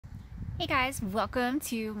Hey guys, welcome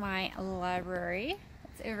to my library.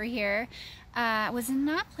 It's over here. I was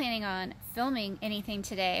not planning on filming anything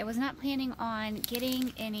today. I was not planning on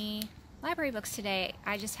getting any library books today.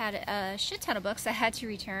 I just had a shit ton of books I had to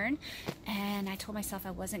return, and I told myself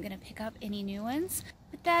I wasn't going to pick up any new ones,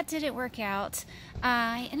 but that didn't work out.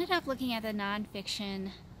 I ended up looking at the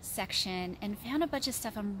nonfiction section and found a bunch of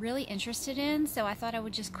stuff I'm really interested in, so I thought I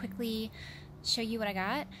would just quickly show you what I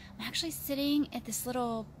got. I'm actually sitting at this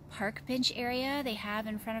little park bench area they have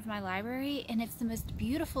in front of my library, and it's the most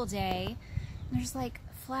beautiful day. There's like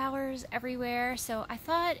flowers everywhere, so I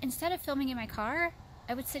thought instead of filming in my car,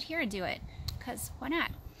 I would sit here and do it, because why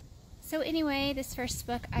not? So anyway, this first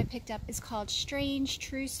book I picked up is called Strange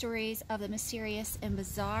True Stories of the Mysterious and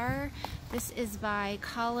Bizarre. This is by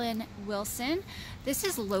Colin Wilson. This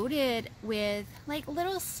is loaded with like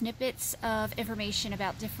little snippets of information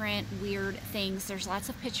about different weird things. There's lots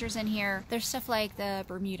of pictures in here. There's stuff like the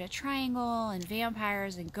Bermuda Triangle and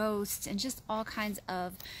vampires and ghosts and just all kinds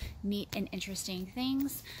of neat and interesting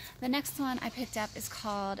things. The next one I picked up is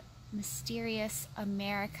called Mysterious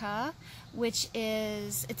America, which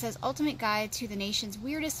is, it says, Ultimate Guide to the Nation's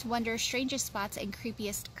Weirdest Wonders, Strangest Spots, and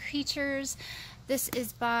Creepiest Creatures. This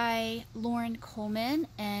is by Lauren Coleman,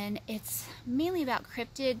 and it's mainly about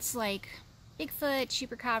cryptids like Bigfoot,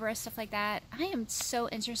 Chupacabra, stuff like that. I am so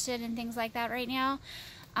interested in things like that right now.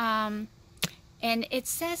 And it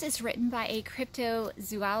says it's written by a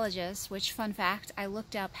cryptozoologist, which, fun fact, I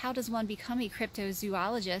looked up how does one become a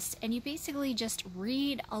cryptozoologist, and you basically just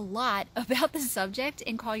read a lot about the subject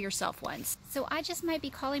and call yourself one. So I just might be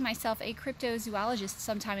calling myself a cryptozoologist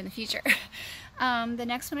sometime in the future. The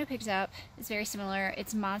next one I picked up is very similar.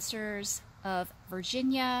 It's Monsters of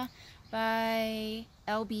Virginia by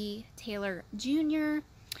L.B. Taylor Jr.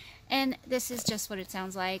 And this is just what it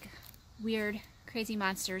sounds like. Weird, crazy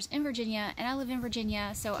monsters in Virginia, and I live in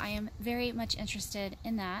Virginia, so I am very much interested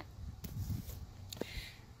in that.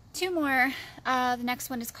 Two more. The next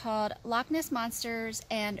one is called Loch Ness Monsters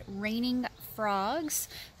and Raining Frogs,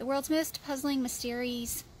 the world's most puzzling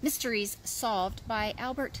mysteries solved by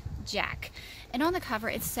Albert Jack. And on the cover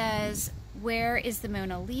it says, "Where is the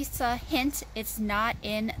Mona Lisa?" Hint, it's not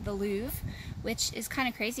in the Louvre, which is kind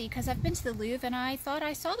of crazy because I've been to the Louvre and I thought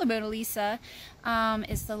I saw the Mona Lisa.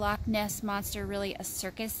 Is the Loch Ness Monster really a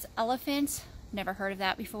circus elephant? Never heard of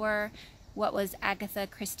that before. What was Agatha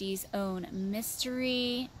Christie's own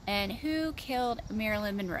mystery? And who killed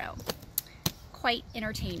Marilyn Monroe? Quite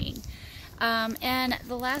entertaining. And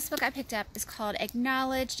the last book I picked up is called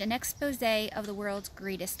Acknowledged, an Expose of the World's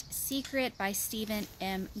Greatest Secret by Stephen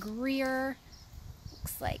M. Greer.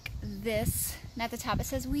 Looks like this. And at the top it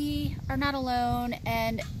says, "We are not alone,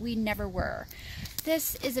 and we never were."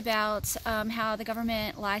 This is about how the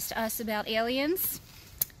government lies to us about aliens.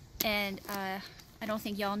 And I don't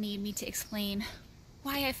think y'all need me to explain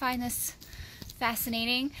why I find this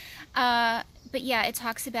fascinating. But yeah, it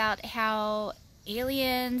talks about how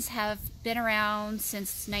aliens have been around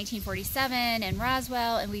since 1947 and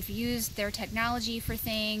Roswell, and we've used their technology for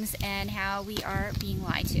things, and how we are being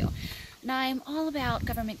lied to. And I'm all about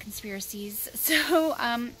government conspiracies, so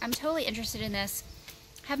I'm totally interested in this.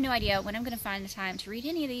 I have no idea when I'm going to find the time to read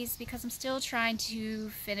any of these because I'm still trying to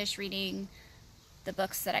finish reading the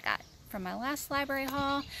books that I got from my last library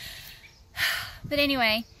haul. But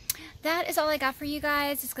anyway, that is all I got for you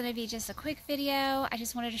guys. It's going to be just a quick video. I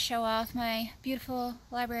just wanted to show off my beautiful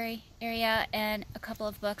library area and a couple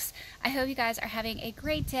of books. I hope you guys are having a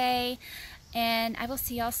great day, and I will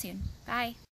see y'all soon. Bye.